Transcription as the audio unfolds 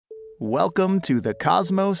Welcome to the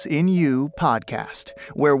Cosmos in You podcast,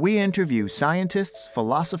 where we interview scientists,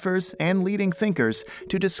 philosophers, and leading thinkers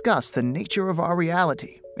to discuss the nature of our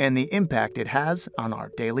reality and the impact it has on our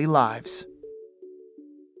daily lives.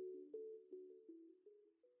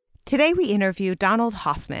 Today we interview Donald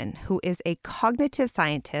Hoffman, who is a cognitive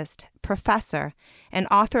scientist, professor, and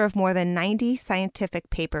author of more than 90 scientific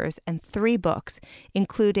papers and 3 books,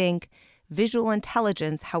 including Visual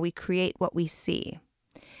Intelligence: How We Create What We See.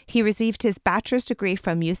 He received his bachelor's degree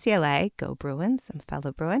from UCLA, go Bruins, I'm a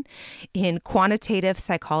fellow Bruin, in quantitative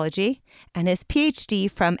psychology, and his PhD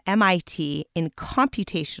from MIT in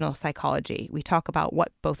computational psychology. We talk about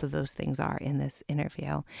what both of those things are in this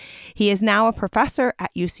interview. He is now a professor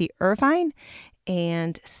at UC Irvine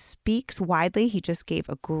and speaks widely. He just gave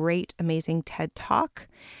a great, amazing TED Talk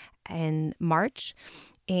in March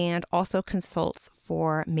and also consults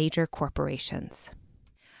for major corporations.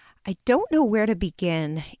 I don't know where to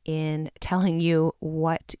begin in telling you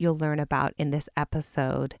what you'll learn about in this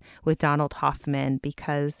episode with Donald Hoffman,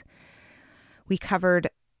 because we covered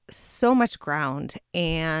so much ground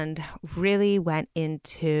and really went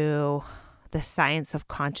into the science of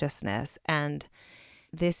consciousness. And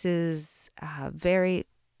this is a very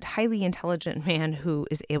highly intelligent man who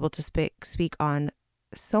is able to speak on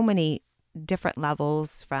so many different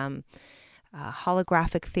levels, from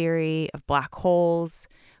holographic theory of black holes.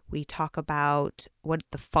 We talk about what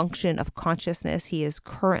the function of consciousness. He is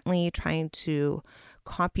currently trying to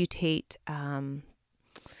computate, have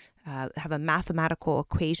a mathematical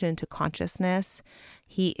equation to consciousness.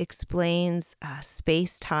 He explains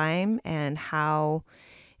space-time and how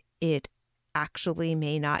it actually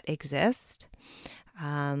may not exist.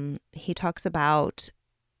 He talks about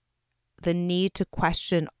the need to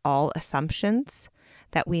question all assumptions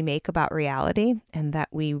that we make about reality, and that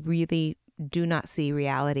we really do not see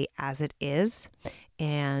reality as it is,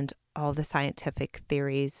 and all the scientific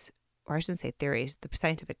theories, or I shouldn't say theories, the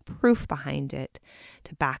scientific proof behind it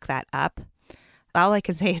to back that up. All I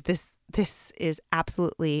can say is this is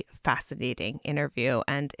absolutely fascinating interview.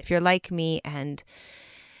 And if you're like me and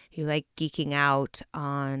you like geeking out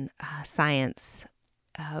on science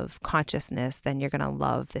of consciousness, then you're going to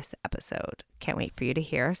love this episode. Can't wait for you to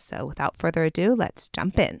hear. So without further ado, let's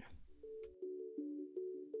jump in.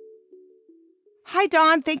 Hi,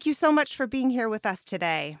 Don. Thank you so much for being here with us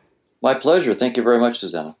today. My pleasure. Thank you very much,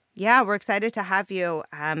 Susanna. Yeah, we're excited to have you.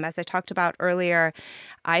 As I talked about earlier,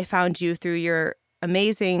 I found you through your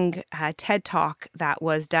amazing TED Talk that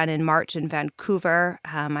was done in March in Vancouver.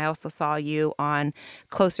 I also saw you on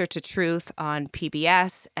Closer to Truth on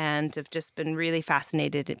PBS, and have just been really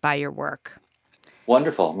fascinated by your work.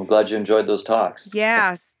 Wonderful. I'm glad you enjoyed those talks.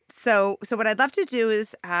 Yes. So what I'd love to do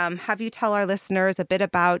is have you tell our listeners a bit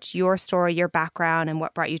about your story, your background, and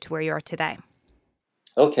what brought you to where you are today.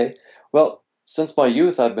 Okay. Well, since my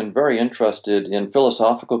youth, I've been very interested in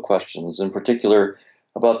philosophical questions, in particular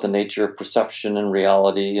about the nature of perception and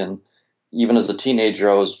reality. And even as a teenager,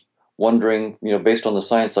 I was wondering, based on the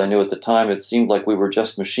science I knew at the time, it seemed like we were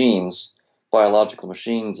just machines, biological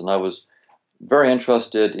machines. And I was very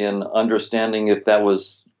interested in understanding if that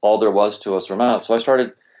was all there was to us or not. So I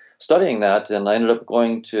started studying that, and I ended up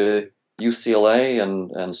going to UCLA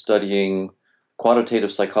and studying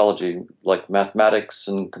quantitative psychology, like mathematics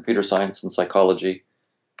and computer science and psychology,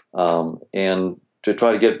 and to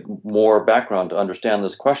try to get more background to understand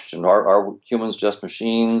this question. Are humans just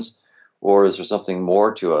machines, or is there something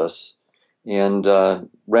more to us? And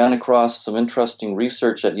ran across some interesting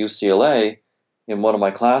research at UCLA in one of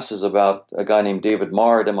my classes about a guy named David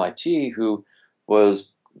Marr at MIT, who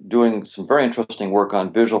was doing some very interesting work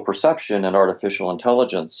on visual perception and artificial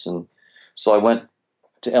intelligence. And so I went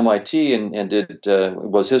to MIT and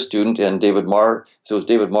was his student, and David Marr. So it was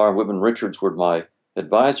David Marr and Whitman Richards were my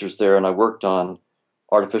advisors there, and I worked on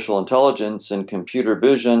artificial intelligence and computer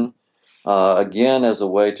vision, again as a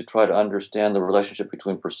way to try to understand the relationship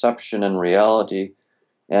between perception and reality,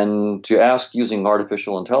 and to ask, using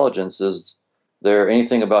artificial intelligence, is there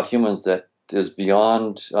anything about humans that is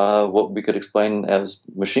beyond what we could explain as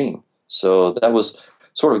machine? So that was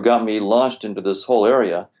sort of got me launched into this whole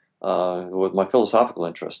area with my philosophical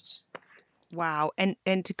interests. Wow.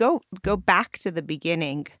 And to go back to the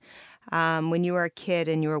beginning, when you were a kid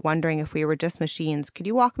and you were wondering if we were just machines, could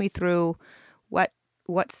you walk me through what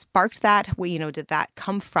sparked that? Did that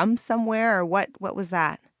come from somewhere, or what was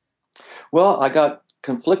that? Well, I got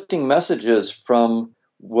conflicting messages from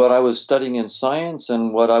what I was studying in science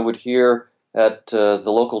and what I would hear at the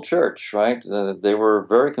local church, right? They were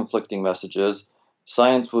very conflicting messages.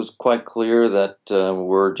 Science was quite clear that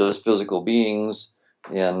we're just physical beings,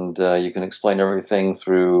 and you can explain everything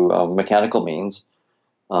through mechanical means.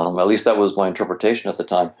 At least that was my interpretation at the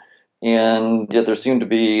time. And yet there seemed to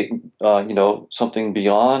be, something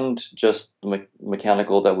beyond just the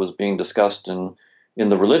mechanical that was being discussed in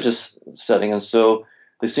the religious setting. And so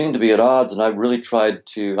they seemed to be at odds. And I really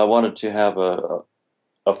I wanted to have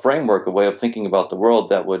a framework, a way of thinking about the world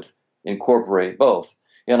that would incorporate both.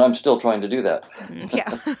 And I'm still trying to do that.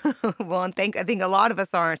 Yeah. Well, and I think a lot of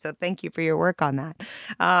us are. So thank you for your work on that.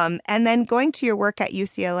 And then going to your work at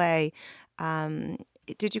UCLA,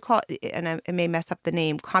 did you call it, and I may mess up the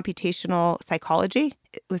name, computational psychology?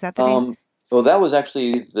 Was that the name? Well, that was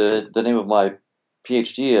actually the name of my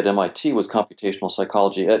PhD at MIT, was computational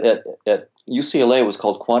psychology. At UCLA, it was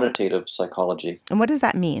called quantitative psychology. And what does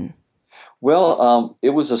that mean? Well, it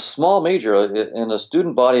was a small major in a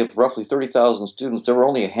student body of roughly 30,000 students. There were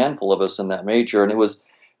only a handful of us in that major, and it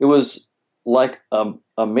was like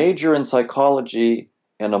a major in psychology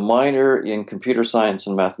and a minor in computer science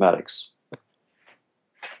and mathematics.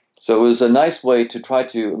 So it was a nice way to try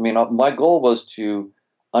to, my goal was to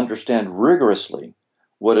understand rigorously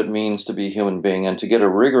what it means to be a human being and to get a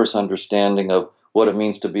rigorous understanding of what it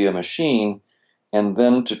means to be a machine, and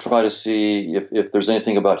then to try to see if there's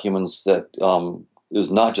anything about humans that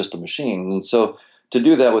is not just a machine. And so to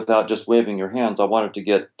do that without just waving your hands, I wanted to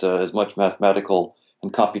get as much mathematical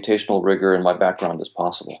and computational rigor in my background as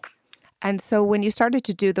possible. And so when you started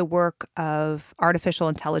to do the work of artificial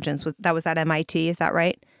intelligence, was at MIT, is that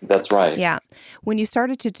right? That's right. Yeah. When you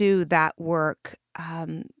started to do that work,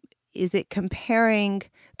 is it comparing,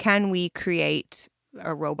 can we create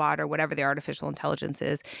a robot or whatever the artificial intelligence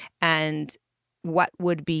is, and what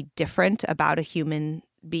would be different about a human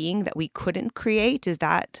being that we couldn't create? Is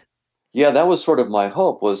that? Yeah, that was sort of my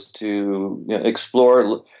hope, was to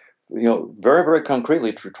explore, very, very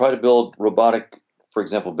concretely, to try to build robotic, for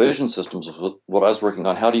example, vision systems. What I was working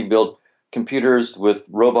on. How do you build computers with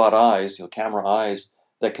robot eyes, camera eyes,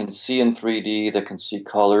 that can see in 3D, that can see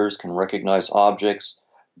colors, can recognize objects,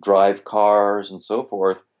 drive cars, and so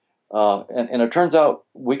forth. And it turns out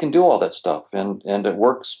we can do all that stuff, and it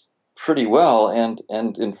works pretty well. And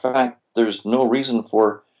in fact, there's no reason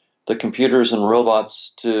for the computers and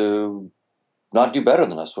robots to not do better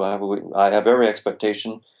than us. I have every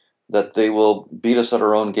expectation that they will beat us at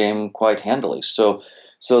our own game quite handily. So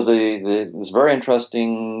it's a very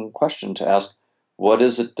interesting question to ask. What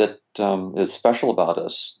is it that is special about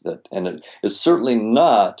us? And it is certainly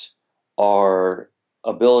not our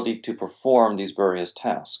ability to perform these various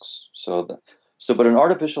tasks. But in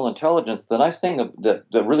artificial intelligence, the nice thing that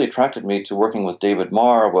really attracted me to working with David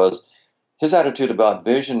Marr was his attitude about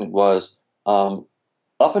vision. Was up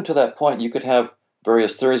until that point, you could have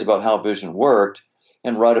various theories about how vision worked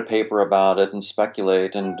and write a paper about it and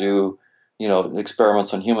speculate and do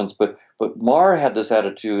experiments on humans. But Marr had this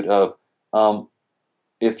attitude of,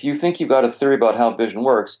 if you think you've got a theory about how vision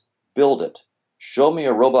works, build it. Show me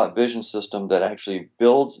a robot vision system that actually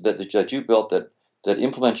builds, that you built, that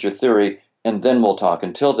implements your theory, and then we'll talk.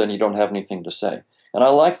 Until then, you don't have anything to say. And I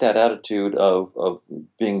like that attitude of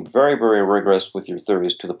being very, very rigorous with your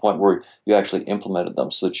theories to the point where you actually implemented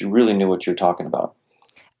them so that you really knew what you're talking about.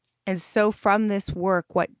 And so from this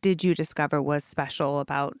work, what did you discover was special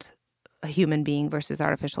about a human being versus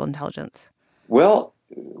artificial intelligence? Well,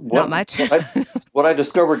 not much. What I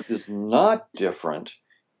discovered is not different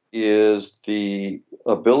is the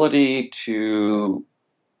ability to,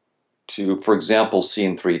 for example, see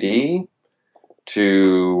in 3D,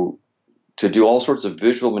 to do all sorts of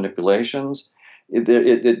visual manipulations.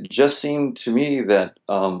 It just seemed to me that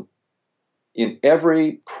in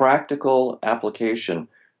every practical application,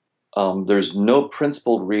 there's no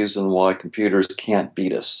principled reason why computers can't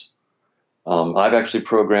beat us. I've actually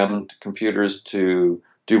programmed computers to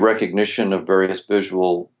do recognition of various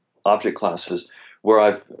visual object classes, where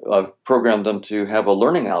I've programmed them to have a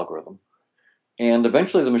learning algorithm. And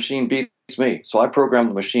eventually the machine beats me. So I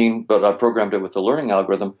programmed the machine, but I programmed it with the learning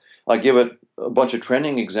algorithm. I give it a bunch of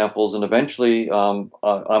training examples, and eventually I'm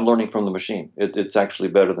learning from the machine. It's actually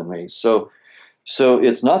better than me. So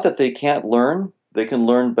it's not that they can't learn. They can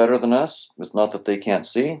learn better than us. It's not that they can't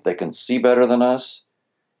see. They can see better than us.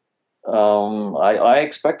 I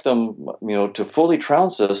expect them, to fully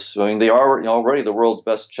trounce us. I mean, they are already the world's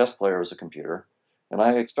best chess player as a computer, and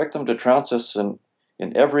I expect them to trounce us in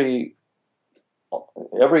every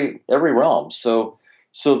realm. So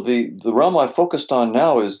the realm I focused on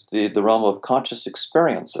now is the realm of conscious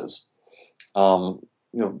experiences. We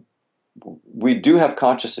do have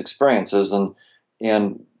conscious experiences, and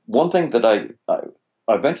one thing that I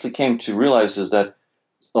eventually came to realize is that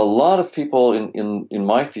a lot of people in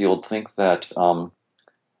my field think that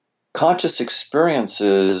conscious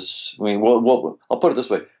experiences. I mean, well, I'll put it this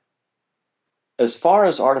way: as far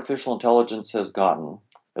as artificial intelligence has gotten,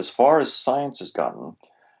 as far as science has gotten,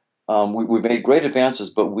 we've made great advances,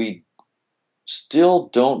 but we still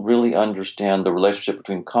don't really understand the relationship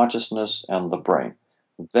between consciousness and the brain.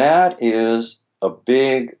 That is a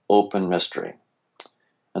big open mystery.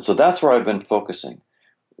 And so that's where I've been focusing.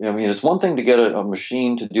 I mean, it's one thing to get a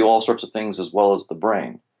machine to do all sorts of things as well as the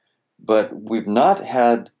brain, but we've not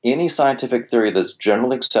had any scientific theory that's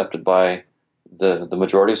generally accepted by the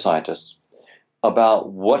majority of scientists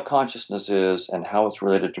about what consciousness is and how it's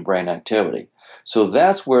related to brain activity. So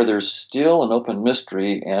that's where there's still an open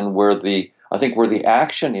mystery, and where I think where the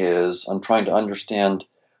action is on trying to understand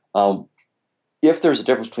if there's a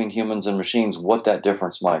difference between humans and machines, what that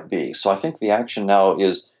difference might be. So I think the action now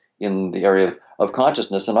is in the area of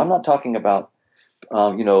consciousness, and I'm not talking about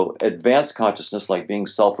advanced consciousness like being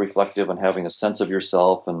self-reflective and having a sense of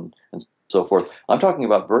yourself and so forth. I'm talking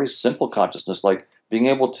about very simple consciousness, like being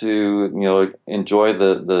able to enjoy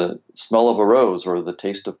the smell of a rose or the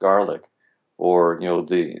taste of garlic, or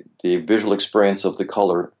the visual experience of the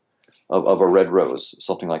color of a red rose,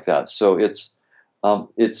 something like that. So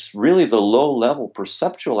it's really the low-level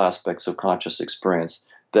perceptual aspects of conscious experience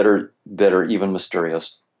that are even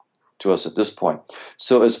mysterious to us at this point.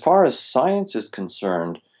 So as far as science is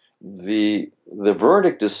concerned, the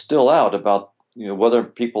verdict is still out about whether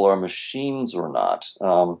people are machines or not.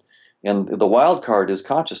 And the wild card is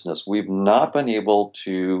consciousness. We've not been able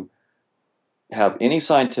to have any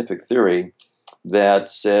scientific theory that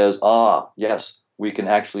says, yes, we can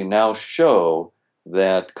actually now show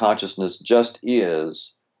that consciousness just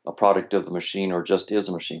is a product of the machine, or just is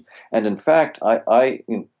a machine. And in fact, I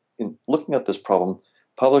in looking at this problem,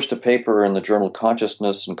 published a paper in the journal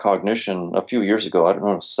Consciousness and Cognition a few years ago, I don't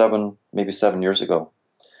know, maybe 7 years ago,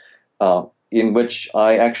 in which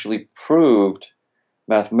I actually proved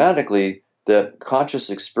mathematically that conscious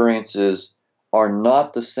experiences are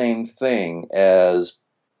not the same thing as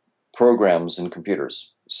programs in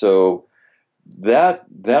computers. So that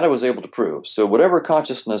I was able to prove. So whatever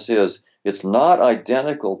consciousness is, it's not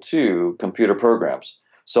identical to computer programs.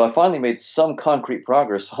 So I finally made some concrete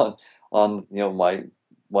progress on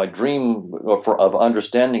my dream of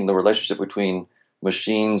understanding the relationship between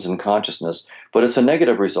machines and consciousness. But it's a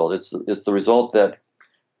negative result. It's the result that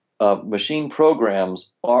machine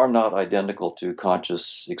programs are not identical to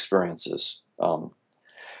conscious experiences.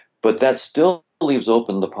 But that still leaves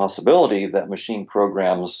open the possibility that machine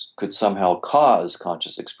programs could somehow cause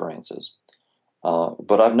conscious experiences.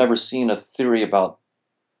 But I've never seen a theory about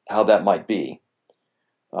how that might be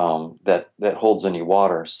that holds any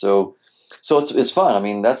water. So it's fun. I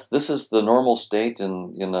mean, this is the normal state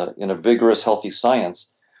in a vigorous, healthy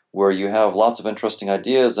science, where you have lots of interesting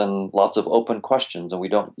ideas and lots of open questions, and we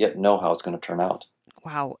don't yet know how it's going to turn out.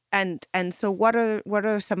 Wow. And so what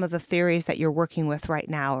are some of the theories that you're working with right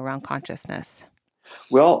now around consciousness?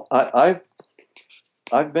 Well, I've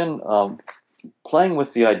been playing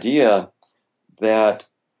with the idea that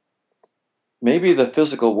maybe the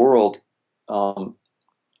physical world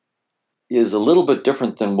is a little bit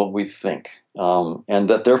different than what we think, and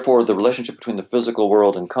that therefore the relationship between the physical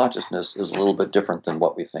world and consciousness is a little bit different than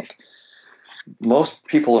what we think. Most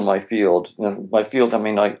people in my field, I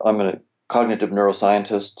mean, I'm a cognitive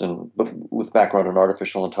neuroscientist, but with background in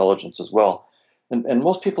artificial intelligence as well, and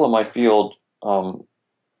most people in my field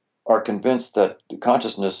are convinced that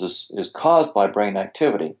consciousness is caused by brain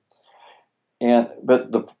activity.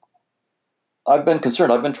 But I've been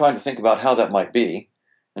concerned. I've been trying to think about how that might be,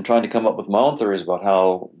 and trying to come up with my own theories about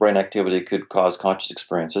how brain activity could cause conscious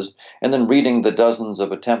experiences, and then reading the dozens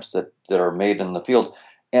of attempts that are made in the field,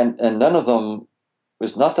 and none of them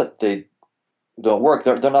is not that they don't work.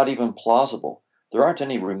 They're not even plausible. There aren't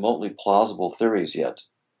any remotely plausible theories yet,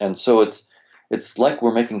 and so it's like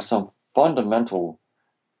we're making some fundamental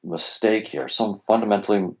mistake here, some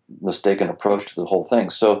fundamentally mistaken approach to the whole thing.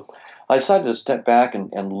 So I decided to step back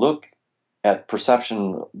and look at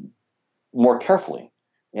perception more carefully,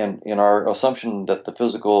 and in our assumption that the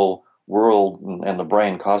physical world and the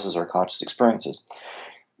brain causes our conscious experiences.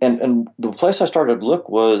 And the place I started to look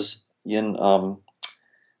was in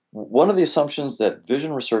one of the assumptions that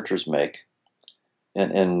vision researchers make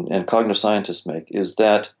and cognitive scientists make is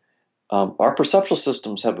that our perceptual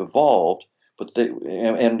systems have evolved, but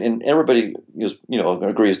and everybody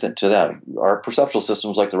agrees to that. Our perceptual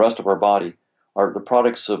systems, like the rest of our body, are the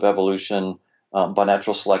products of evolution by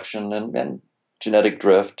natural selection and genetic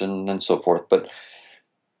drift and so forth. But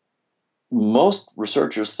most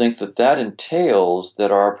researchers think that entails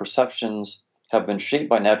that our perceptions have been shaped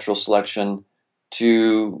by natural selection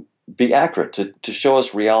to be accurate, to show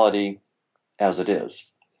us reality as it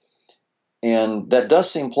is. And that does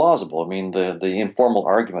seem plausible. I mean, the informal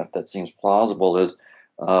argument that seems plausible is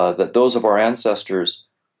that those of our ancestors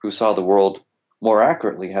who saw the world more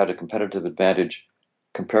accurately had a competitive advantage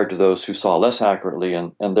compared to those who saw less accurately,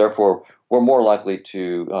 and therefore were more likely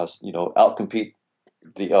to outcompete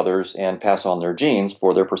the others and pass on their genes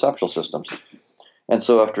for their perceptual systems. And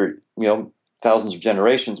so after thousands of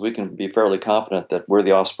generations, we can be fairly confident that we're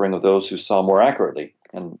the offspring of those who saw more accurately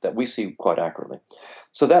and that we see quite accurately.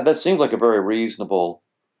 So that seems like a very reasonable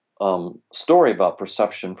story about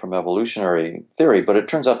perception from evolutionary theory, but it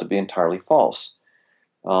turns out to be entirely false.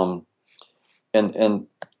 And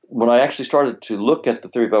when I actually started to look at the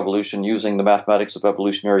theory of evolution using the mathematics of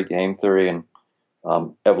evolutionary game theory and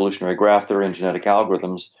evolutionary graph theory and genetic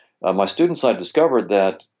algorithms, my students, I discovered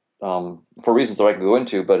that for reasons that I can go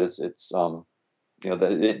into, but it's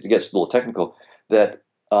that it gets a little technical, that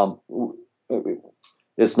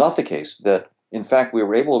it's not the case. That in fact we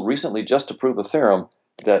were able recently just to prove a theorem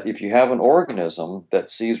that if you have an organism that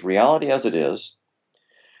sees reality as it is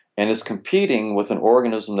and is competing with an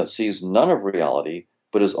organism that sees none of reality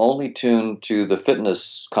but is only tuned to the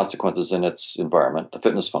fitness consequences in its environment, the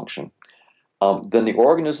fitness function, then the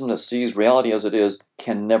organism that sees reality as it is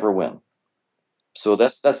can never win. So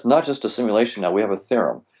that's not just a simulation now, we have a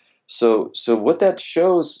theorem. So what that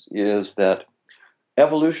shows is that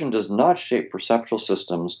evolution does not shape perceptual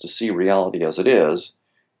systems to see reality as it is.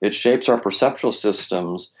 It shapes our perceptual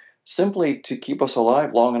systems simply to keep us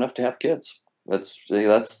alive long enough to have kids. That's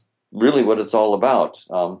really what it's all about.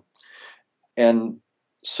 And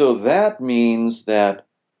so that means that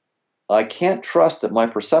I can't trust that my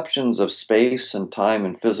perceptions of space and time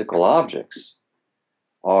and physical objects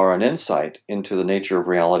are an insight into the nature of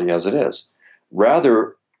reality as it is.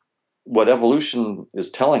 Rather, what evolution is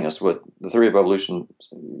telling us, what the theory of evolution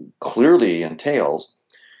clearly entails,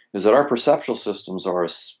 is that our perceptual systems are a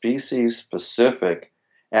species-specific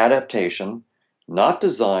adaptation, not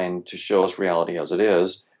designed to show us reality as it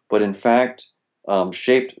is, but in fact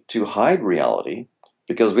shaped to hide reality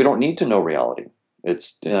because we don't need to know reality.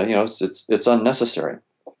 It's unnecessary.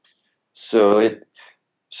 So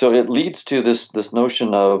it leads to this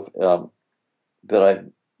notion of that I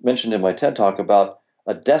mentioned in my TED Talk about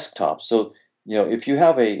a desktop. So if you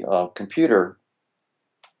have a computer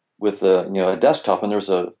with a desktop and there's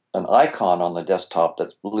an icon on the desktop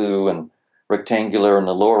that's blue and rectangular in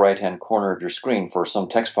the lower right-hand corner of your screen for some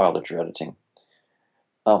text file that you're editing,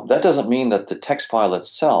 that doesn't mean that the text file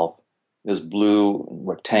itself is blue,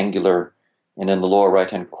 rectangular, and in the lower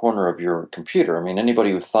right-hand corner of your computer. I mean,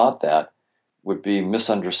 anybody who thought that would be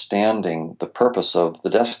misunderstanding the purpose of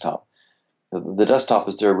the desktop. The desktop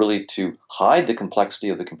is there really to hide the complexity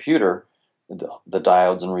of the computer, the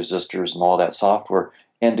diodes and resistors and all that software,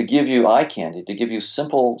 and to give you eye candy, to give you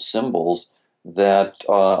simple symbols that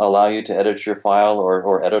allow you to edit your file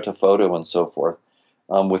or edit a photo and so forth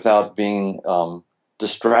without being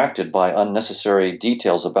distracted by unnecessary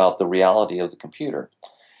details about the reality of the computer.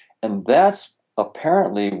 And that's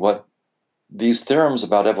apparently what these theorems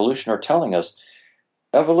about evolution are telling us.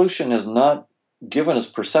 Evolution is not given us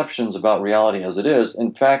perceptions about reality as it is.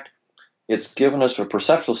 In fact, it's given us a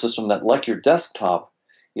perceptual system that, like your desktop,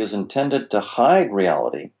 is intended to hide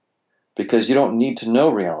reality because you don't need to know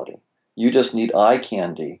reality. You just need eye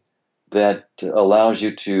candy that allows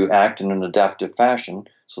you to act in an adaptive fashion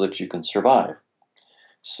so that you can survive.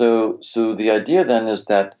 So the idea then is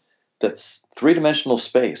that three-dimensional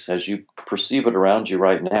space, as you perceive it around you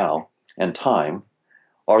right now, and time,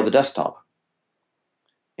 are the desktop.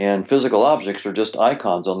 And physical objects are just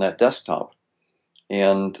icons on that desktop.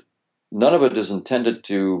 And none of it is intended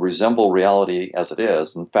to resemble reality as it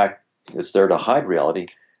is. In fact, it's there to hide reality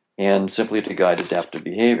and simply to guide adaptive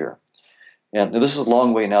behavior. And this is a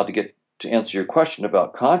long way now to get to answer your question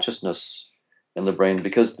about consciousness in the brain,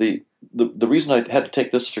 because the reason I had to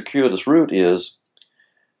take this circuitous route is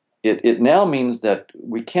it now means that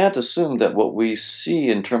we can't assume that what we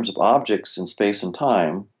see in terms of objects in space and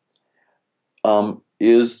time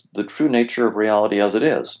is the true nature of reality as it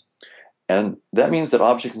is. And that means that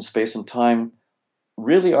objects in space and time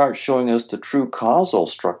really aren't showing us the true causal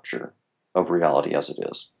structure of reality as it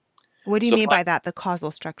is. What do you mean by that, the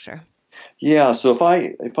causal structure? Yeah, so if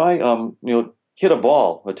I hit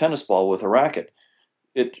a tennis ball with a racket,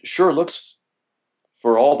 it sure looks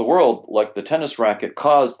for all the world like the tennis racket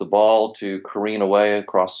caused the ball to careen away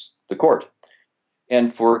across the court.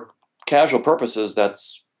 And for casual purposes,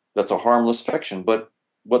 that's a harmless fiction. But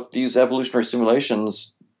what these evolutionary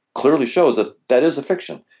simulations clearly shows that is a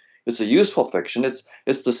fiction. It's a useful fiction.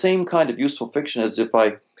 It's the same kind of useful fiction as if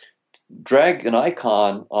I drag an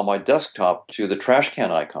icon on my desktop to the trash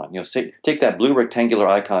can icon. Take that blue rectangular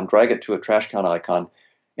icon, drag it to a trash can icon,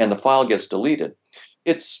 and the file gets deleted.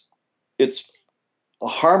 It's a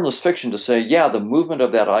harmless fiction to say, yeah, the movement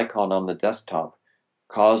of that icon on the desktop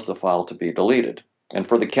caused the file to be deleted. And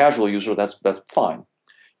for the casual user, that's fine.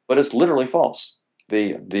 But it's literally false.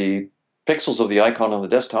 The pixels of the icon on the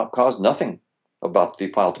desktop caused nothing about the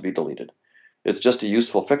file to be deleted. It's just a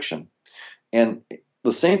useful fiction. And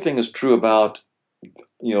the same thing is true about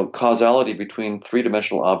causality between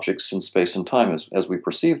three-dimensional objects in space and time as we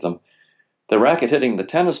perceive them. The racket hitting the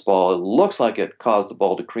tennis ball, it looks like it caused the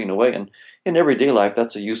ball to careen away, and in everyday life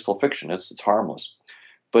that's a useful fiction. It's harmless.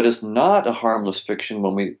 But it's not a harmless fiction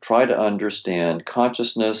when we try to understand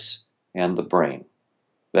consciousness and the brain.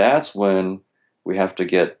 That's when we have to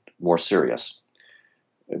get more serious.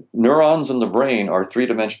 Neurons in the brain are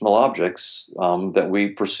three-dimensional objects that we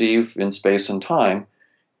perceive in space and time.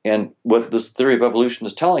 And what this theory of evolution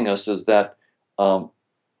is telling us is that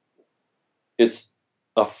it's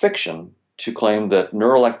a fiction to claim that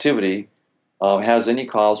neural activity has any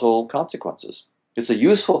causal consequences. It's a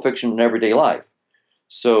useful fiction in everyday life.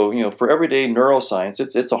 So, for everyday neuroscience,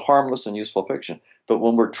 it's a harmless and useful fiction. But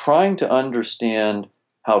when we're trying to understand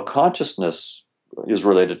how consciousness is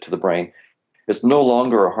related to the brain, it's no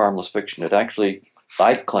longer a harmless fiction. It actually,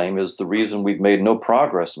 I claim, is the reason we've made no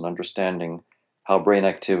progress in understanding how brain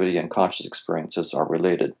activity and conscious experiences are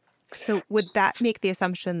related. So would that make the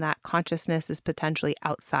assumption that consciousness is potentially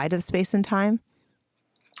outside of space and time?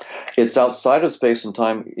 It's outside of space and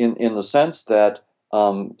time in the sense that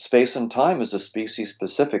space and time is a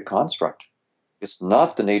species-specific construct. It's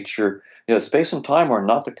not the nature. Space and time are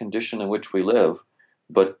not the condition in which we live,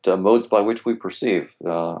 but modes by which we perceive.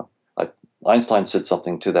 Einstein said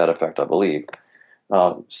something to that effect, I believe.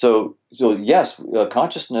 So yes,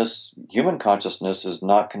 consciousness, human consciousness, is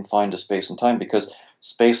not confined to space and time because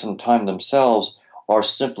space and time themselves are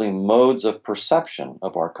simply modes of perception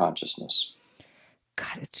of our consciousnness.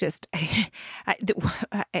 God, it's just, I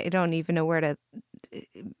don't even know where to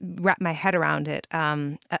wrap my head around it.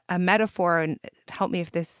 A metaphor, and help me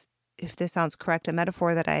if this sounds correct, a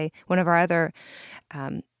metaphor that one of our other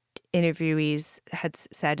interviewees had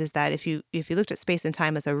said is that if you looked at space and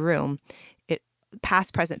time as a room,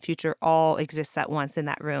 past, present, future all exists at once in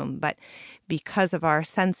that room. But because of our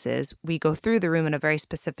senses, we go through the room in a very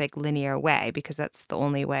specific linear way because that's the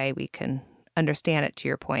only way we can understand it, to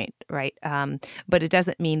your point, right? But it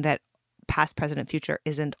doesn't mean that past, present, and future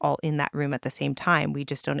isn't all in that room at the same time. We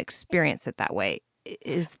just don't experience it that way.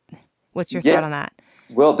 What's your thought on that?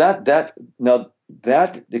 Well, that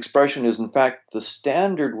expression is in fact the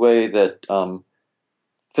standard way that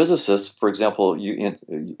physicists, for example,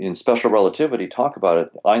 in special relativity, talk about it.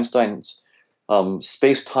 Einstein's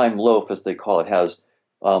space-time loaf, as they call it, has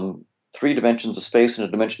 3 dimensions of space and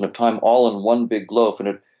a dimension of time all in one big loaf.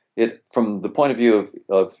 And it from the point of view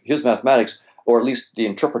of his mathematics, or at least the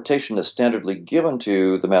interpretation that's standardly given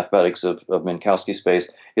to the mathematics of Minkowski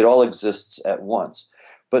space, it all exists at once.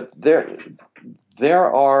 But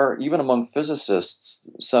there are, even among physicists,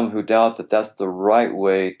 some who doubt that that's the right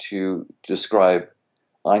way to describe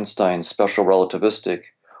Einstein's special relativistic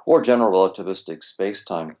or general relativistic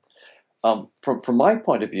space-time. From my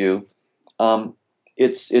point of view,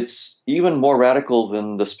 it's even more radical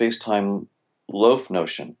than the space-time loaf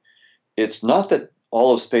notion. It's not that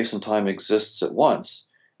all of space and time exists at once.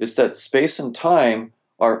 It's that space and time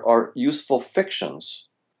are useful fictions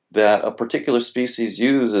that a particular species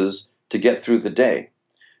uses to get through the day.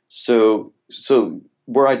 So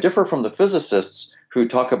where I differ from the physicists who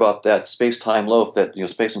talk about that space-time loaf, that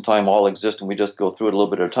space and time all exist and we just go through it a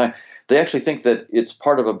little bit at a time, they actually think that it's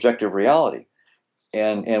part of objective reality.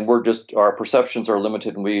 And our perceptions are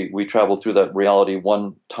limited and we travel through that reality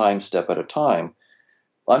one time step at a time.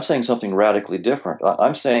 I'm saying something radically different.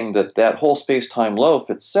 I'm saying that whole space-time loaf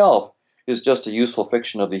itself is just a useful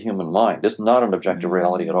fiction of the human mind. It's not an objective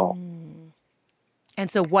reality at all.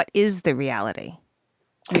 And so what is the reality?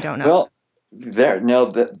 We don't know. Well,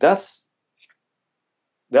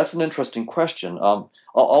 that's an interesting question.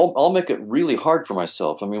 I'll make it really hard for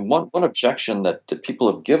myself. I mean, one objection that people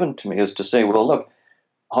have given to me is to say, well, look,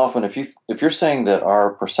 Hoffman, if you're saying that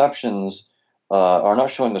our perceptions are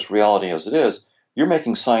not showing us reality as it is, you're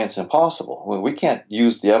making science impossible. We can't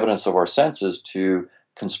use the evidence of our senses to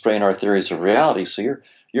constrain our theories of reality. So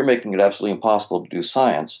you're making it absolutely impossible to do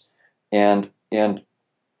science. And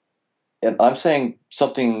I'm saying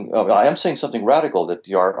something. I am saying something radical, that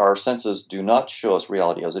our senses do not show us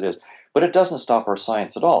reality as it is, but it doesn't stop our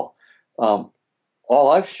science at all. All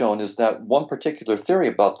I've shown is that one particular theory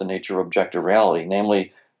about the nature of objective reality,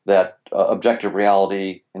 namely that objective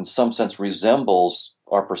reality in some sense resembles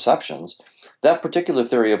our perceptions, that particular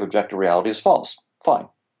theory of objective reality is false. Fine.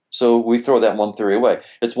 So we throw that one theory away.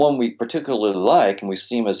 It's one we particularly like, and we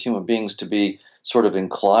seem as human beings to be sort of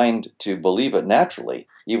inclined to believe it naturally.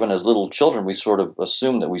 Even as little children, we sort of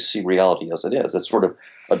assume that we see reality as it is. It's sort of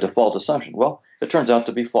a default assumption. Well, it turns out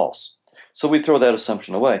to be false. So we throw that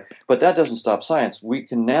assumption away. But that doesn't stop science. We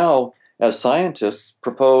can now, as scientists,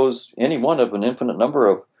 propose any one of an infinite number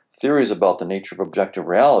of theories about the nature of objective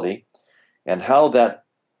reality and how that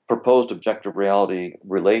proposed objective reality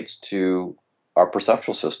relates to our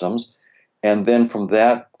perceptual systems, and then from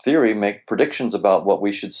that theory make predictions about what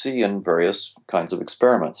we should see in various kinds of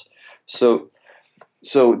experiments. So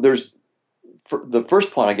there's the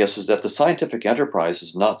first point, I guess, is that the scientific enterprise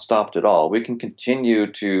is not stopped at all. We can continue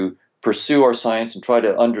to pursue our science and try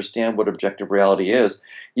to understand what objective reality is,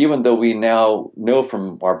 even though we now know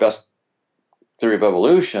from our best theory of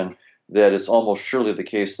evolution that it's almost surely the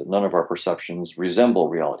case that none of our perceptions resemble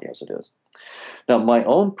reality as it is. Now, my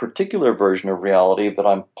own particular version of reality that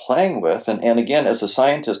I'm playing with, and again, as a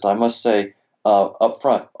scientist, I must say up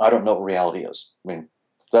front, I don't know what reality is. I mean,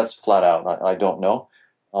 that's flat out, I don't know.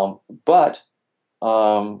 But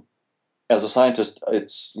as a scientist,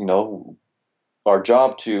 it's, our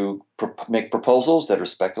job to make proposals that are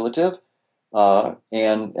speculative,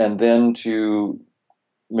 and then to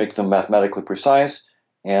make them mathematically precise,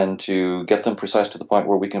 and to get them precise to the point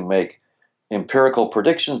where we can make empirical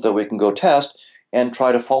predictions that we can go test and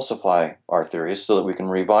try to falsify our theories so that we can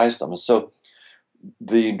revise them. And so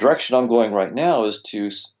the direction I'm going right now is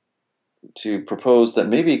to propose that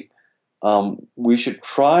maybe we should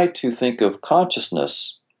try to think of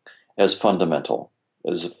consciousness as fundamental,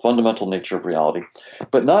 as a fundamental nature of reality,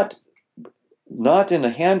 but not in a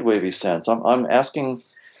hand-wavy sense. I'm asking,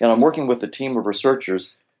 and I'm working with a team of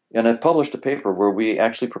researchers, and I've published a paper where we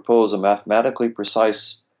actually propose a mathematically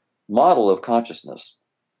precise model of consciousness,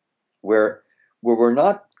 where we're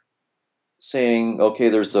not saying, okay,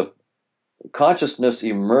 there's a consciousness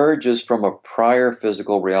emerges from a prior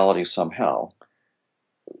physical reality somehow.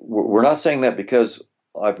 We're not saying that because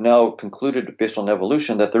I've now concluded, based on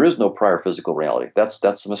evolution, that there is no prior physical reality.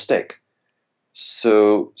 That's a mistake.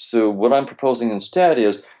 So what I'm proposing instead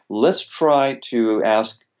is, let's try to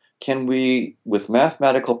ask, can we, with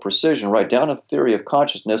mathematical precision, write down a theory of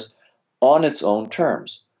consciousness on its own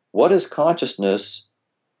terms? What is consciousness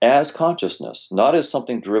as consciousness, not as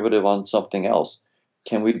something derivative on something else?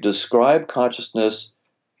 Can we describe consciousness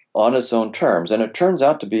on its own terms? And it turns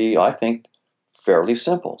out to be, I think, fairly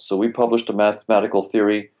simple. So we published a mathematical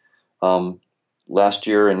theory last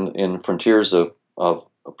year in Frontiers of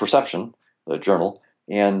Perception, the journal,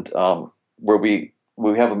 and where we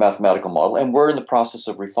have a mathematical model, and we're in the process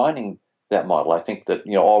of refining that model. I think that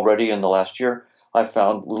already in the last year, I've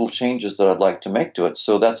found little changes that I'd like to make to it.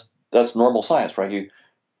 So that's normal science, right? You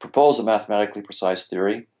propose a mathematically precise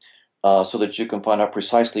theory so that you can find out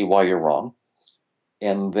precisely why you're wrong,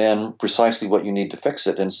 and then precisely what you need to fix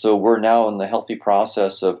it. And so we're now in the healthy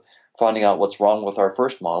process of finding out what's wrong with our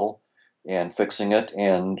first model and fixing it.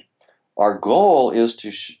 And our goal is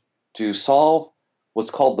to solve what's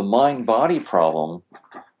called the mind-body problem,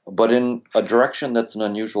 but in a direction that's an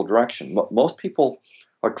unusual direction. Most people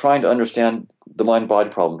are trying to understand the mind-body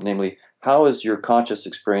problem, namely, how is your conscious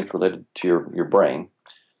experience related to your brain?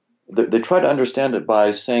 They try to understand it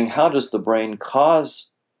by saying, how does the brain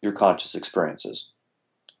cause your conscious experiences?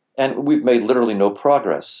 And we've made literally no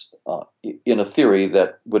progress in a theory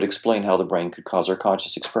that would explain how the brain could cause our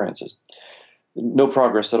conscious experiences. No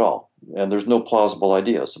progress at all. And there's no plausible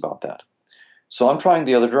ideas about that. So I'm trying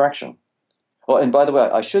the other direction. Well, and by the way,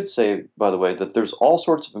 I should say, that there's all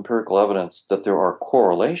sorts of empirical evidence that there are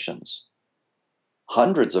correlations,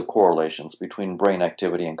 hundreds of correlations between brain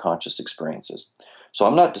activity and conscious experiences. So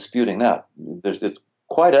I'm not disputing that. It's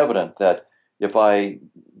quite evident that if I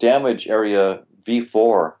damage area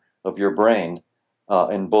V4 of your brain,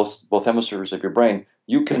 in both hemispheres of your brain,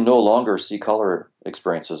 you can no longer see color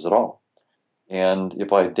experiences at all. And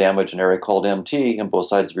if I damage an area called MT in both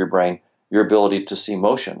sides of your brain, your ability to see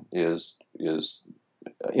motion is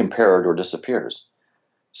impaired or disappears.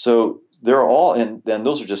 So there are all, and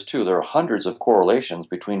those are just two. There are hundreds of correlations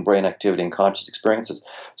between brain activity and conscious experiences.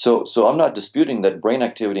 So I'm not disputing that brain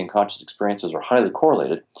activity and conscious experiences are highly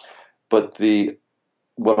correlated, but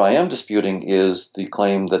what I am disputing is the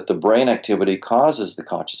claim that the brain activity causes the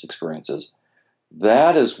conscious experiences.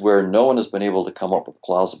 That is where no one has been able to come up with a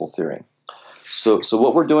plausible theory. So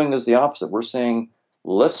what we're doing is the opposite. We're saying,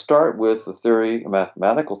 let's start with a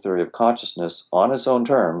mathematical theory of consciousness on its own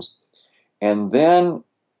terms, and then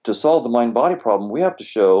to solve the mind-body problem, we have to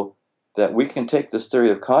show that we can take this theory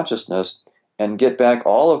of consciousness and get back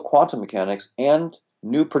all of quantum mechanics and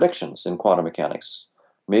new predictions in quantum mechanics.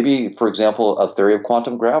 Maybe, for example, a theory of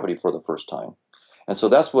quantum gravity for the first time. And so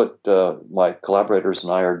that's what my collaborators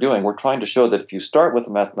and I are doing. We're trying to show that if you start with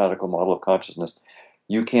a mathematical model of consciousness,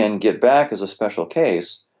 you can get back as a special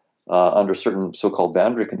case under certain so-called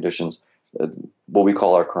boundary conditions, what we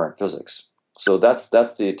call our current physics. So that's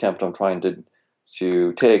the attempt I'm trying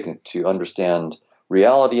to take to understand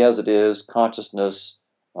reality as it is, consciousness,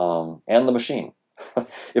 and the machine.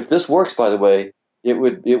 If this works, by the way, it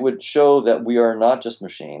would show that we are not just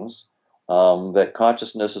machines, that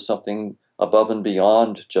consciousness is something above and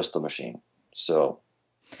beyond just the machine. So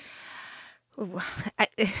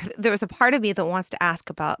there was a part of me that wants to ask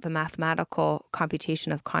about the mathematical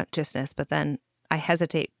computation of consciousness, but then I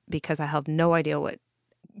hesitate because I have no idea what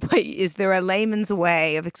is there a layman's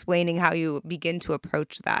way of explaining how you begin to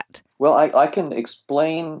approach that? Well, I can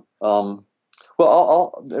explain. I'll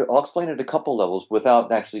explain it at a couple levels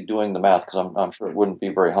without actually doing the math, because I'm sure it wouldn't be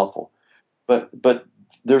very helpful. But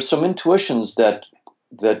there's some intuitions that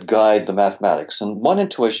guide the mathematics, and one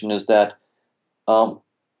intuition is that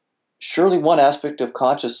surely one aspect of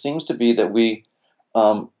conscious seems to be that we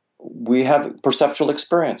have perceptual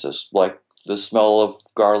experiences, like the smell of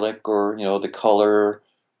garlic, or the color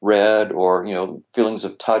red, or feelings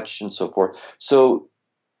of touch and so forth. So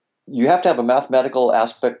you have to have a mathematical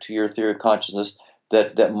aspect to your theory of consciousness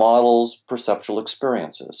that models perceptual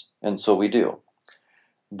experiences, and so we do.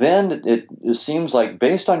 Then it seems like,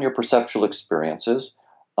 based on your perceptual experiences,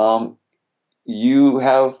 you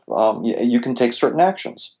can take certain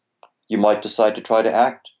actions. You might decide to try to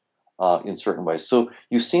act in certain ways. So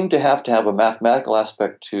you seem to have a mathematical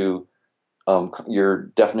aspect to your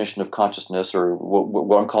definition of consciousness, or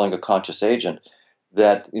what I'm calling a conscious agent,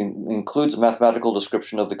 that includes a mathematical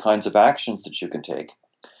description of the kinds of actions that you can take.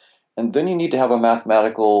 And then you need to have a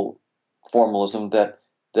mathematical formalism that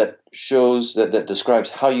shows, that describes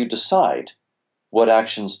how you decide what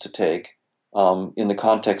actions to take in the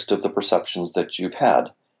context of the perceptions that you've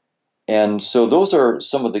had. And so those are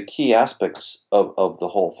some of the key aspects of the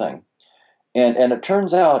whole thing. And it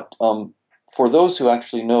turns out, for those who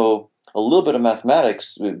actually know a little bit of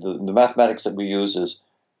mathematics, the mathematics that we use is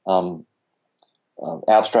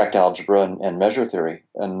abstract algebra and measure theory,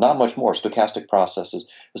 and not much more. Stochastic processes.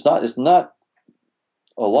 It's not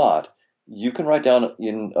a lot. You can write down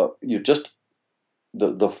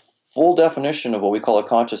the full definition of what we call a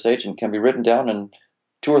conscious agent can be written down in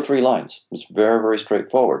 2 or 3 lines. It's very, very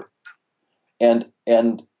straightforward.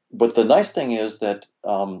 But the nice thing is that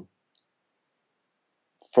from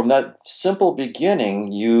that simple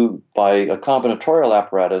beginning, you, by a combinatorial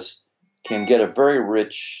apparatus, can get a very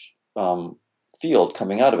rich field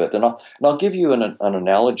coming out of it. And I'll give you an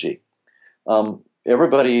analogy. A lot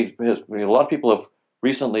of people have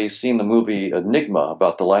recently seen the movie Enigma,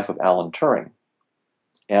 about the life of Alan Turing.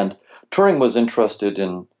 And Turing was interested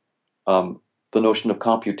in the notion of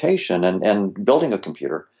computation and building a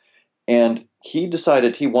computer. And he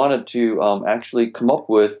decided he wanted to actually come up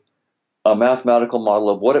with a mathematical model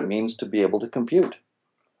of what it means to be able to compute.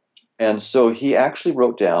 And so he actually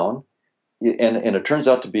wrote down, and it turns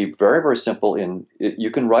out to be very, very simple.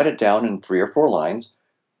 You can write it down in 3 or 4 lines,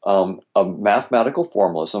 a mathematical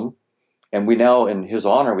formalism. And we now, in his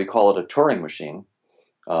honor, we call it a Turing machine,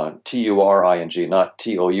 Turing, not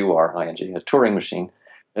Touring, a Turing machine,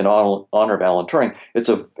 in honor of Alan Turing.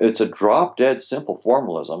 It's a drop-dead simple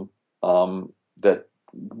formalism that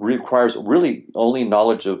requires really only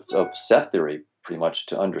knowledge of set theory, pretty much,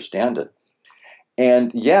 to understand it.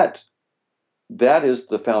 And yet, that is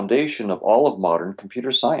the foundation of all of modern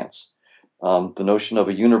computer science. The notion of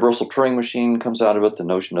a universal Turing machine comes out of it. The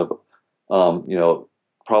notion of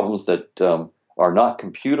problems that are not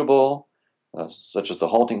computable, such as the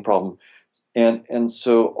halting problem. And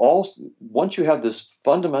so once you have this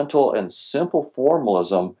fundamental and simple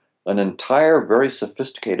formalism, an entire very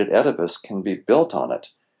sophisticated edifice can be built on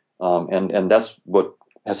it. And that's what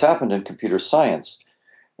has happened in computer science.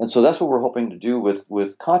 And so that's what we're hoping to do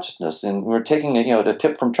with consciousness. And we're taking a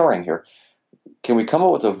tip from Turing here. Can we come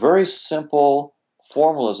up with a very simple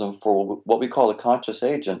formalism for what we call a conscious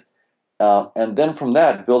agent, and then from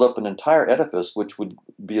that build up an entire edifice, which would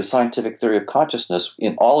be a scientific theory of consciousness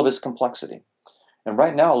in all of its complexity? And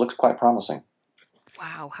right now it looks quite promising.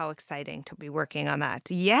 Wow, how exciting to be working on that.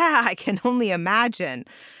 Yeah, I can only imagine.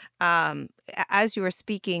 As you were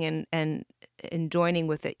speaking and joining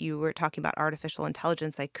with it, you were talking about artificial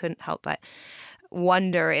intelligence. I couldn't help but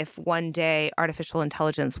wonder if one day artificial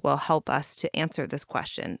intelligence will help us to answer this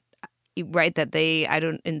question. right, that they, I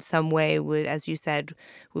don't, in some way would, as you said,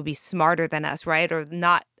 would be smarter than us, right? Or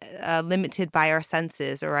not limited by our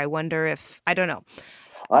senses. Or I wonder if, I don't know.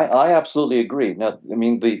 I absolutely agree. Now, I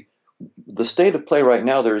mean, the state of play right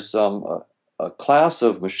now, there's a class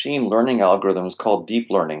of machine learning algorithms called deep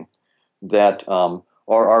learning that are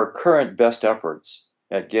our current best efforts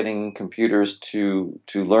at getting computers to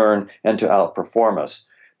learn and to outperform us.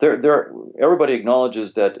 Everybody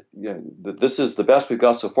acknowledges that, that this is the best we've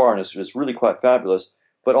got so far, and it's really quite fabulous.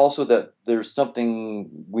 But also that there's something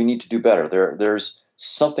we need to do better. There's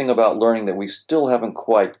something about learning that we still haven't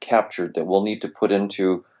quite captured that we'll need to put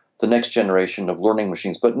into the next generation of learning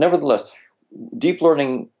machines. But nevertheless, deep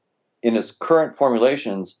learning in its current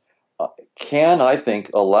formulations can, I think,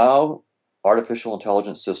 allow artificial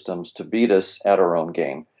intelligence systems to beat us at our own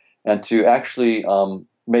game and to actually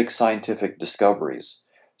make scientific discoveries.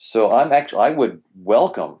 So I would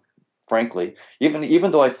welcome, frankly, even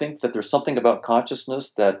though I think that there's something about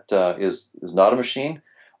consciousness that is not a machine,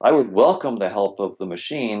 I would welcome the help of the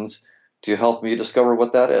machines to help me discover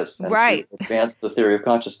what that is and to Right. advance the theory of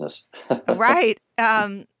consciousness. Right.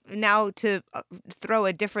 Now to throw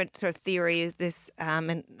a different sort of theory, this,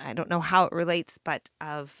 and I don't know how it relates, but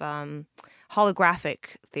of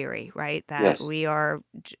holographic theory, right? That Yes. we are,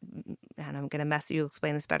 and I'm going to mess you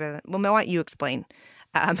explain this better than, well, why don't you explain?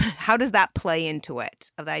 How does that play into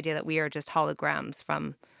it, of the idea that we are just holograms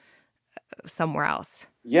from somewhere else?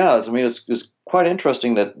 Yeah, I mean, it's quite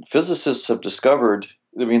interesting that physicists have discovered.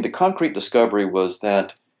 I mean, the concrete discovery was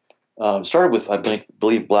that started with, I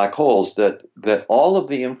believe, black holes. That all of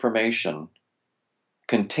the information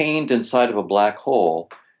contained inside of a black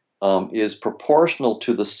hole is proportional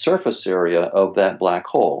to the surface area of that black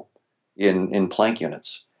hole in Planck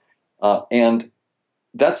units, and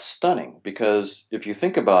that's stunning because if you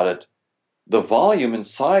think about it, the volume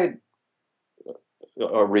inside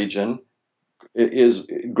a region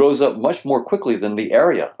grows up much more quickly than the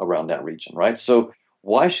area around that region, right? So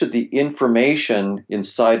why should the information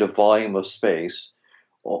inside a volume of space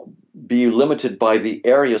be limited by the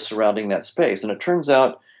area surrounding that space? And it turns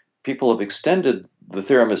out people have extended the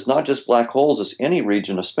theorem. It's not just black holes, it's any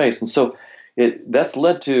region of space. And so that's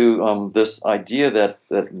led to this idea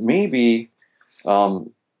that maybe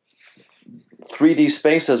 3D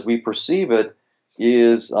space as we perceive it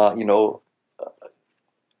is,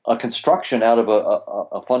 a construction out of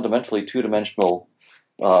a fundamentally two-dimensional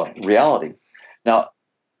reality. Now,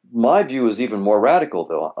 my view is even more radical,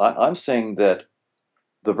 though. I'm saying that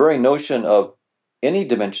the very notion of any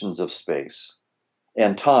dimensions of space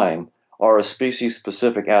and time are a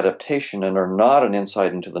species-specific adaptation and are not an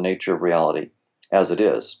insight into the nature of reality as it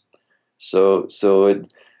is. So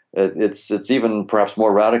it's even perhaps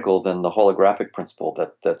more radical than the holographic principle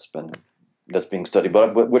that's being studied,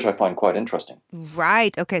 but which I find quite interesting.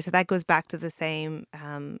 Right. Okay. So that goes back to the same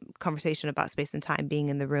conversation about space and time being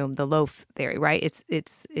in the room, the loaf theory, right?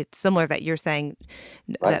 It's similar that you're saying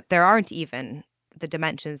Right. that there aren't even the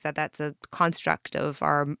dimensions, that's a construct of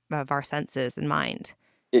our senses and mind.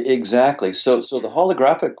 Exactly. So the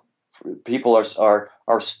holographic people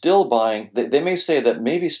are still buying. They may say that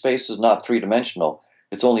maybe space is not three-dimensional;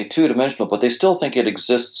 it's only two-dimensional, but they still think it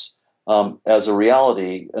exists as a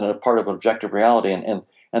reality and a part of objective reality,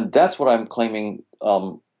 and that's what I'm claiming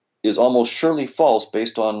is almost surely false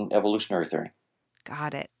based on evolutionary theory.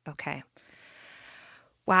 Got it. Okay.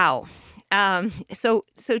 Wow. So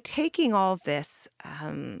taking all of this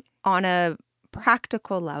on a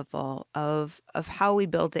practical level of how we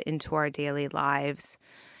build it into our daily lives,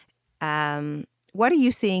 what are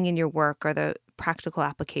you seeing in your work or the practical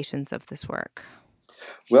applications of this work?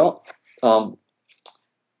 Well,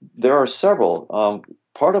 there are several.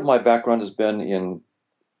 Part of my background has been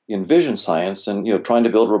in vision science, and trying to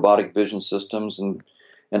build robotic vision systems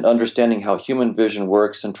and understanding how human vision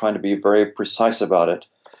works, and trying to be very precise about it,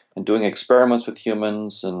 and doing experiments with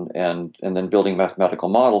humans, and then building mathematical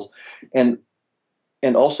models, and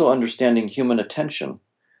also understanding human attention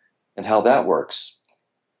and how that works,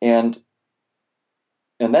 and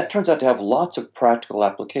that turns out to have lots of practical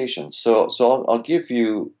applications. So I'll give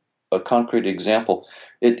you a concrete example.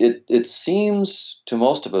 It seems to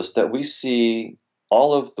most of us that we see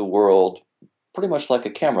all of the world pretty much like a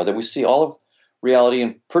camera, that we see all of reality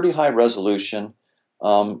in pretty high resolution,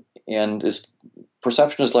 and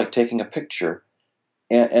perception is like taking a picture.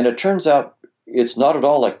 And it turns out it's not at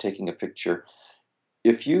all like taking a picture.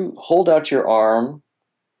 If you hold out your arm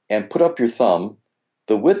and put up your thumb,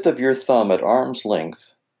 the width of your thumb at arm's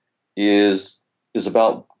length is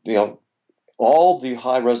about all the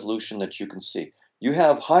high resolution that you can see. You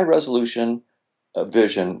have high resolution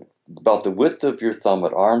vision about the width of your thumb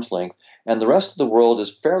at arm's length, and the rest of the world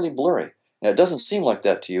is fairly blurry. Now, it doesn't seem like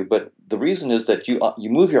that to you, but the reason is that you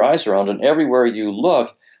move your eyes around, and everywhere you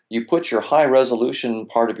look, you put your high resolution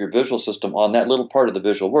part of your visual system on that little part of the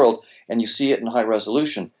visual world, and you see it in high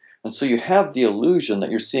resolution. And so you have the illusion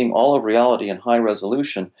that you're seeing all of reality in high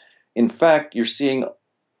resolution. In fact, you're seeing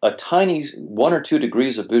a tiny 1 or 2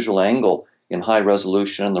 degrees of visual angle in high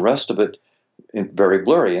resolution, and the rest of it very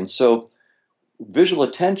blurry. And so visual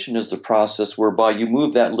attention is the process whereby you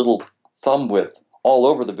move that little thumb width all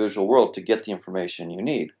over the visual world to get the information you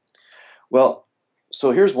need. Well,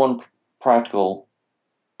 so here's one practical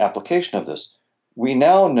application of this. We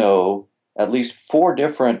now know at least 4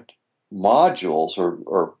 different modules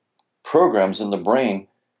or programs in the brain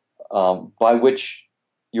by which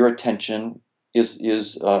your attention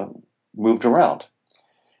is moved around.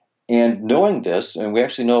 And knowing this, and we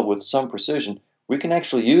actually know it with some precision, we can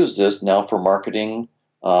actually use this now for marketing,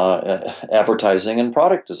 advertising, and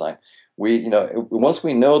product design. Once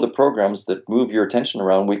we know the programs that move your attention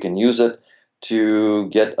around, we can use it to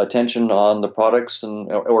get attention on the products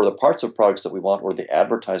or the parts of products that we want, or the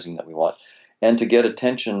advertising that we want, and to get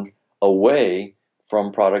attention away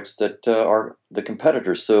from products that are the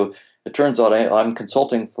competitors. So it turns out I'm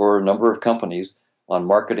consulting for a number of companies on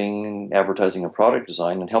marketing, advertising, and product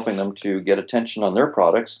design, and helping them to get attention on their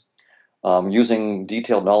products using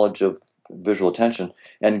detailed knowledge of visual attention,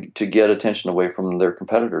 and to get attention away from their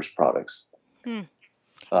competitors' products. And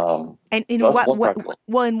in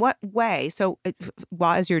what way? So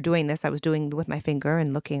while as you're doing this, I was doing with my finger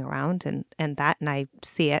and looking around and I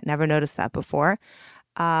see it. Never noticed that before.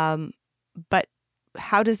 But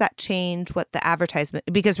how does that change what the advertisement?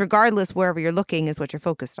 Because regardless, wherever you're looking is what you're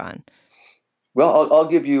focused on. Well, I'll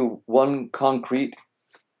give you one concrete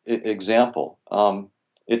example.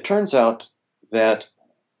 It turns out that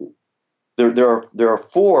there are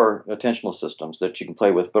 4 attentional systems that you can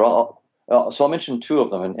play with, but I'll mention 2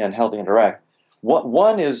 of them and how they interact.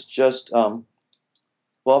 One is just, I'll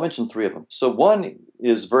mention 3 of them. So one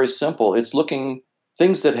is very simple. It's looking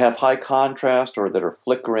things that have high contrast, or that are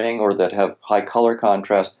flickering, or that have high color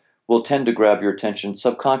contrast will tend to grab your attention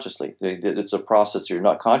subconsciously. It's a process you're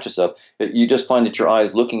not conscious of. You just find that your eye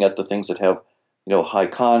is looking at the things that have, high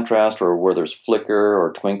contrast, or where there's flicker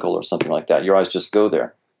or twinkle or something like that. Your eyes just go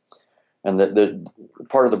there. And the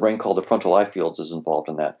part of the brain called the frontal eye fields is involved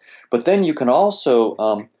in that. But then you can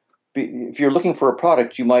also, if you're looking for a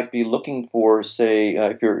product, you might be looking for, say,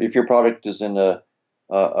 if your product is in an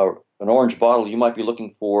orange bottle, you might be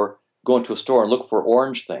go into a store and look for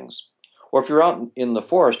orange things. Or if you're out in the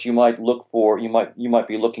forest, you might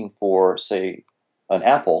be looking for, say, an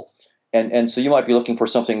apple, and so you might be looking for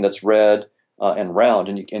something that's red and round,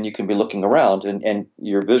 and you can be looking around, and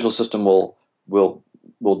your visual system will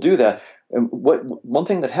do that. And one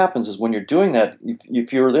thing that happens is when you're doing that,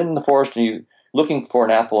 if you're in the forest and you're looking for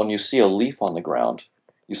an apple and you see a leaf on the ground,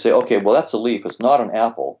 you say, okay, well, that's a leaf. It's not an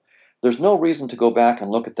apple. There's no reason to go back and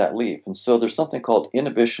look at that leaf. And so there's something called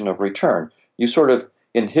inhibition of return. You sort of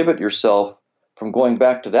inhibit yourself from going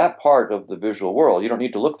back to that part of the visual world. You don't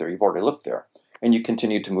need to look there. You've already looked there. And you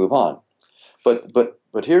continue to move on. But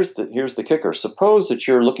here's the kicker. Suppose that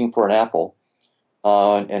you're looking for an apple,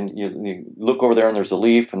 and you look over there and there's a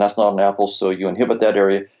leaf, and that's not an apple, so you inhibit that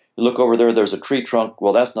area. You look over there's a tree trunk.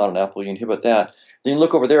 Well, that's not an apple. You inhibit that. Then you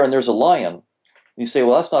look over there and there's a lion. And you say,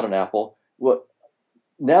 well, that's not an apple. Well,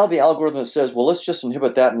 now the algorithm that says, well, let's just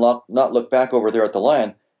inhibit that and not look back over there at the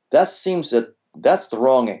lion. That's the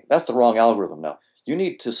wrong algorithm. Now you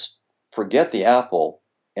need to forget the apple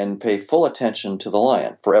and pay full attention to the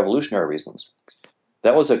lion for evolutionary reasons.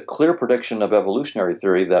 That was a clear prediction of evolutionary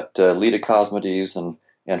theory that Leda Cosmides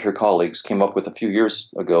and her colleagues came up with a few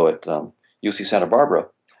years ago at UC Santa Barbara.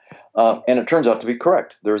 And it turns out to be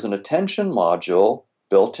correct. There's an attention module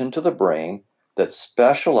built into the brain that's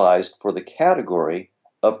specialized for the category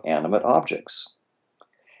of animate objects.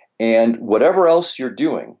 And whatever else you're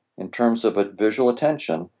doing in terms of visual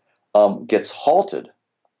attention gets halted,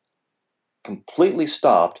 completely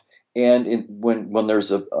stopped, and when there's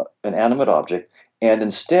an animate object, and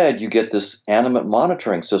instead you get this animate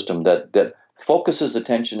monitoring system that focuses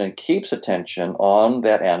attention and keeps attention on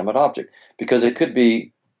that animate object, because it could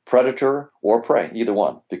be predator or prey, either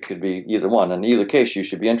one. It could be either one. In either case, you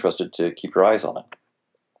should be interested to keep your eyes on it.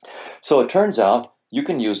 So it turns out you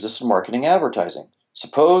can use this in marketing advertising.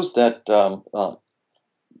 Suppose that,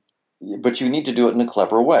 but you need to do it in a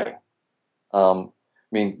clever way. The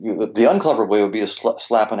unclever way would be to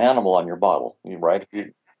slap an animal on your bottle, right?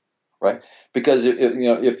 Right? Because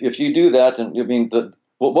if you do that, and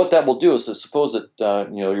what that will do is that suppose that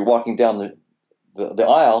you're walking down the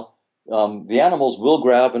aisle, the animals will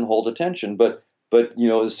grab and hold attention, but But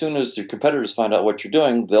as soon as your competitors find out what you're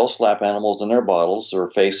doing, they'll slap animals in their bottles or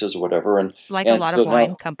faces or whatever, Like a and lot so of wine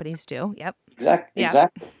now companies do. Yep. Yep.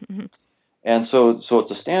 exactly. And so it's a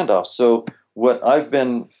standoff. So what I've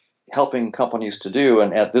been helping companies to do,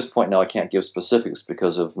 and at this point now I can't give specifics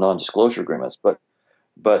because of non-disclosure agreements, but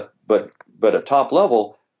at top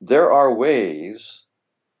level, there are ways,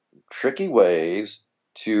 tricky ways,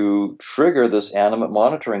 to trigger this animate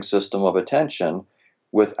monitoring system of attention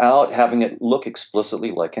without having it look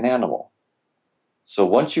explicitly like an animal. So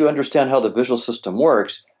once you understand how the visual system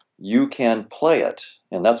works, you can play it,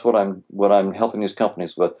 and that's what I'm helping these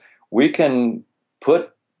companies with. We can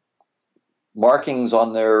put markings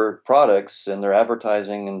on their products and their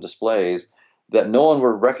advertising and displays that no one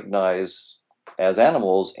would recognize as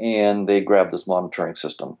animals, and they grab this monitoring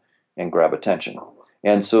system and grab attention.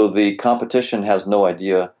 And so the competition has no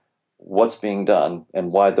idea what's being done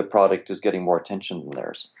and why the product is getting more attention than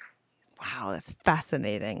theirs. Wow, that's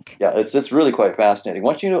fascinating. Yeah, it's really quite fascinating.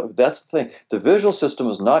 Once you know, that's the thing. The visual system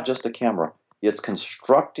is not just a camera. It's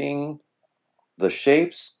constructing the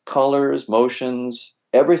shapes, colors, motions,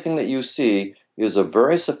 everything that you see is a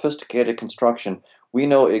very sophisticated construction. We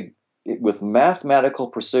know with mathematical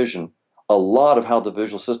precision a lot of how the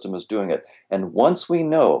visual system is doing it. And once we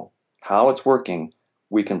know how it's working,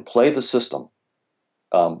 we can play the system.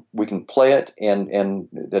 We can play it, and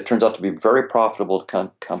it turns out to be very profitable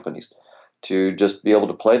to companies to just be able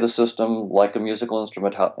to play the system like a musical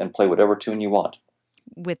instrument and play whatever tune you want.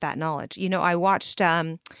 With that knowledge. I watched,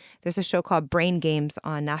 there's a show called Brain Games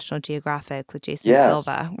on National Geographic with Jason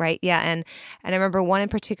Silva, right? Yeah. And I remember one in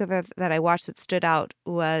particular that I watched that stood out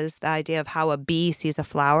was the idea of how a bee sees a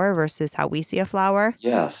flower versus how we see a flower.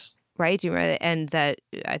 Yes. Right? Do you remember? And that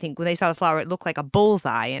I think when they saw the flower, it looked like a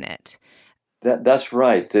bullseye in it. That's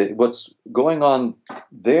right. What's going on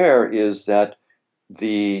there is that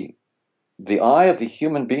the eye of the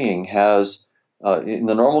human being has, in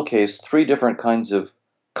the normal case, 3 different kinds of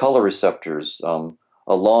color receptors,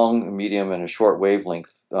 a long, a medium, and a short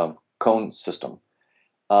wavelength cone system.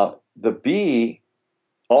 The bee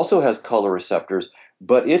also has color receptors,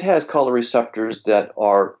 but it has color receptors that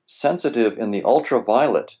are sensitive in the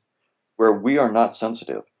ultraviolet, where we are not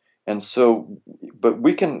sensitive. And so, but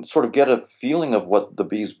we can sort of get a feeling of what the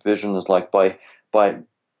bee's vision is like by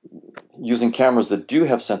using cameras that do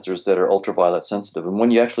have sensors that are ultraviolet sensitive. And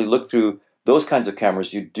when you actually look through those kinds of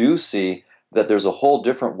cameras, you do see that there's a whole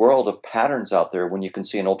different world of patterns out there when you can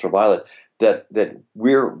see an ultraviolet that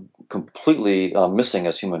we're completely missing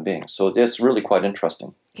as human beings. So it's really quite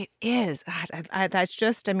interesting. It is. That's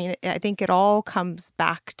just, I think it all comes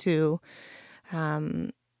back to,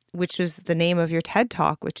 which is the name of your TED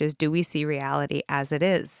Talk, which is, do we see reality as it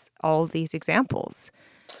is? All these examples.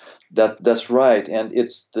 That's right. And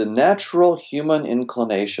it's the natural human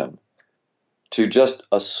inclination to just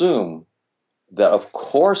assume that, of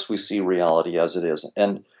course, we see reality as it is.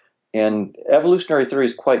 And evolutionary theory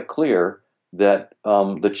is quite clear that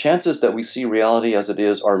the chances that we see reality as it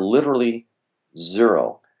is are literally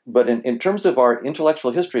zero. But in terms of our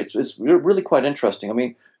intellectual history, it's really quite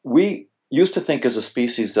interesting. We used to think as a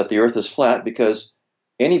species that the Earth is flat because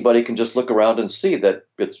anybody can just look around and see that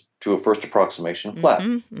it's, to a first approximation, flat.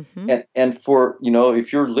 And for,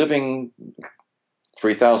 if you're living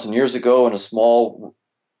 3,000 years ago in a small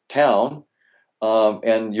town,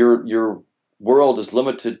 and your world is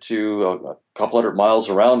limited to a couple hundred miles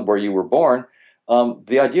around where you were born,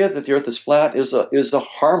 the idea that the Earth is flat is a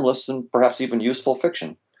harmless and perhaps even useful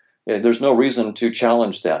fiction. There's no reason to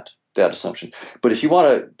challenge that assumption. But if you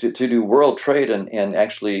want to do world trade and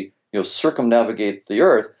actually circumnavigate the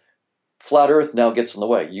Earth, flat Earth now gets in the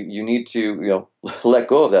way. You need to let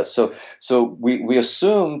go of that. So we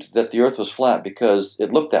assumed that the Earth was flat because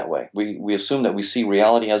it looked that way. We assumed that we see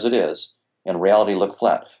reality as it is, and reality looked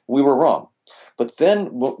flat. We were wrong. But then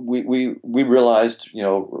we realized,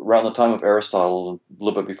 around the time of Aristotle, a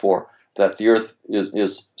little bit before, that the Earth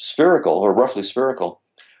is spherical, or roughly spherical.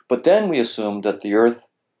 But then we assumed that the Earth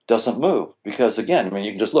doesn't move because, again,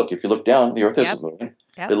 you can just look. If you look down, the Earth isn't moving.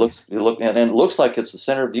 Yep. It looks like it's the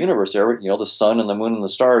center of the universe. The sun and the moon and the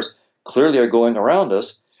stars clearly are going around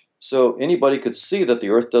us. So anybody could see that the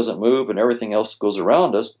Earth doesn't move and everything else goes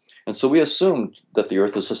around us. And so we assumed that the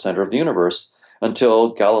Earth is the center of the universe until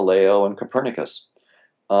Galileo and Copernicus.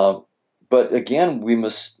 But again, we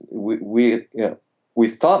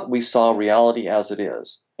thought we saw reality as it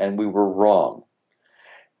is, and we were wrong.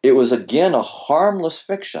 It was, again, a harmless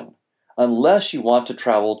fiction, unless you want to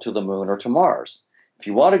travel to the moon or to Mars. If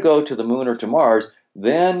you want to go to the moon or to Mars,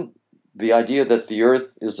 then the idea that the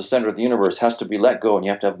Earth is the center of the universe has to be let go, and you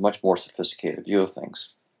have to have a much more sophisticated view of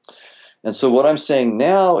things. And so what I'm saying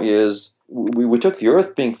now is we took the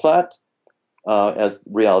Earth being flat as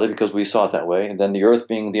reality because we saw it that way, and then the Earth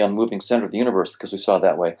being the unmoving center of the universe because we saw it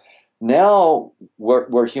that way. Now,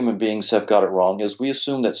 where human beings have got it wrong is we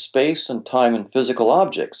assume that space and time and physical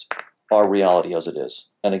objects are reality as it is.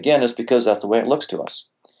 And again, it's because that's the way it looks to us.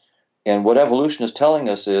 And what evolution is telling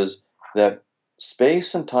us is that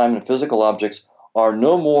space and time and physical objects are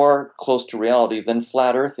no more close to reality than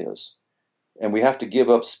flat Earth is. And we have to give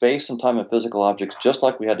up space and time and physical objects just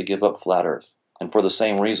like we had to give up flat Earth. And for the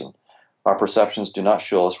same reason, our perceptions do not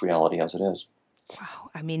show us reality as it is. Wow.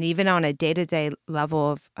 I mean, even on a day-to-day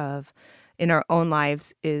level of in our own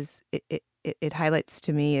lives, it highlights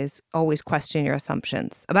to me is always question your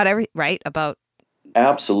assumptions about right? About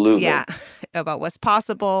absolutely. Yeah. About what's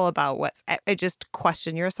possible, about just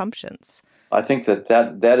question your assumptions. I think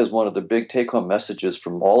that is one of the big take-home messages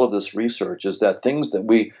from all of this research is that things that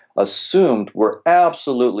we assumed were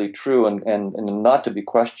absolutely true and not to be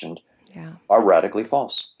questioned are radically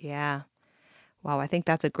false. Yeah. Wow, I think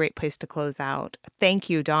that's a great place to close out. Thank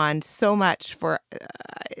you, Don, so much for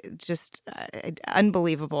just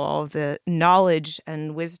unbelievable, all the knowledge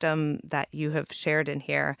and wisdom that you have shared in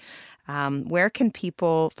here. Where can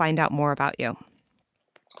people find out more about you?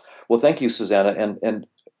 Well, thank you, Susanna. And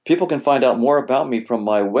people can find out more about me from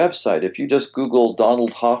my website. If you just Google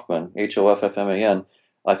Donald Hoffman, Hoffman,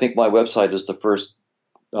 I think my website is the first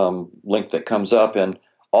link that comes up. And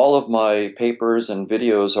all of my papers and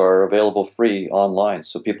videos are available free online,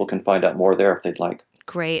 so people can find out more there if they'd like.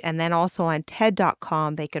 Great. And then also on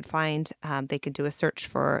TED.com, they could do a search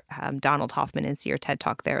for Donald Hoffman and see your TED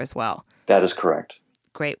Talk there as well. That is correct.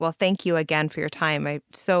 Great. Well, thank you again for your time. I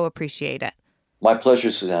so appreciate it. My pleasure,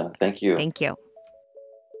 Susanna. Thank you. Thank you.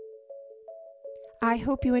 I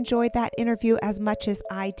hope you enjoyed that interview as much as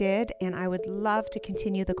I did, and I would love to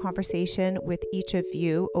continue the conversation with each of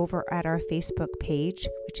you over at our Facebook page,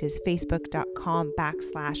 which is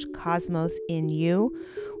facebook.com/CosmosInU,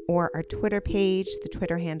 or our Twitter page. The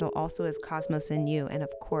Twitter handle also is CosmosInU, and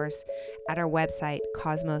of course, at our website,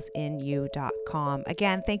 CosmosInU.com.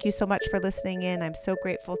 Again, thank you so much for listening in. I'm so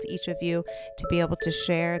grateful to each of you to be able to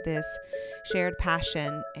share this shared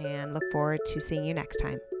passion, and look forward to seeing you next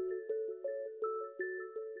time.